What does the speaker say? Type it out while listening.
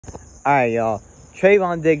All right, y'all.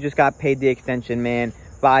 Trevon Diggs just got paid the extension, man.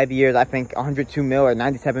 5 years, I think 102 mil or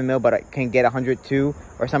 97 mil, but I can get 102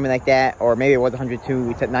 or something like that. Or maybe it was 102.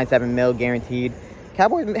 We said 97 mil guaranteed.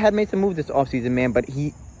 Cowboys had made some moves this offseason, man, but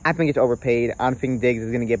I think it's overpaid. I don't think Diggs is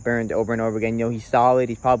going to get burned over and over again. You know, he's solid.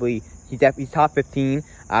 He's top 15.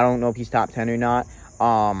 I don't know if he's top 10 or not.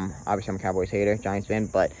 Obviously, I'm a Cowboys hater, Giants fan,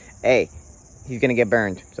 but hey, he's going to get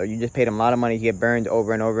burned. So you just paid him a lot of money to get burned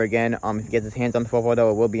over and over again. If he gets his hands on the football,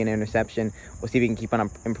 though, it will be an interception. We'll see if he can keep on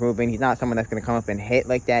improving. He's not someone that's going to come up and hit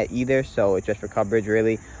like that either, so it's just for coverage,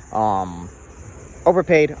 really.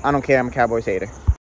 Overpaid. I don't care. I'm a Cowboys hater.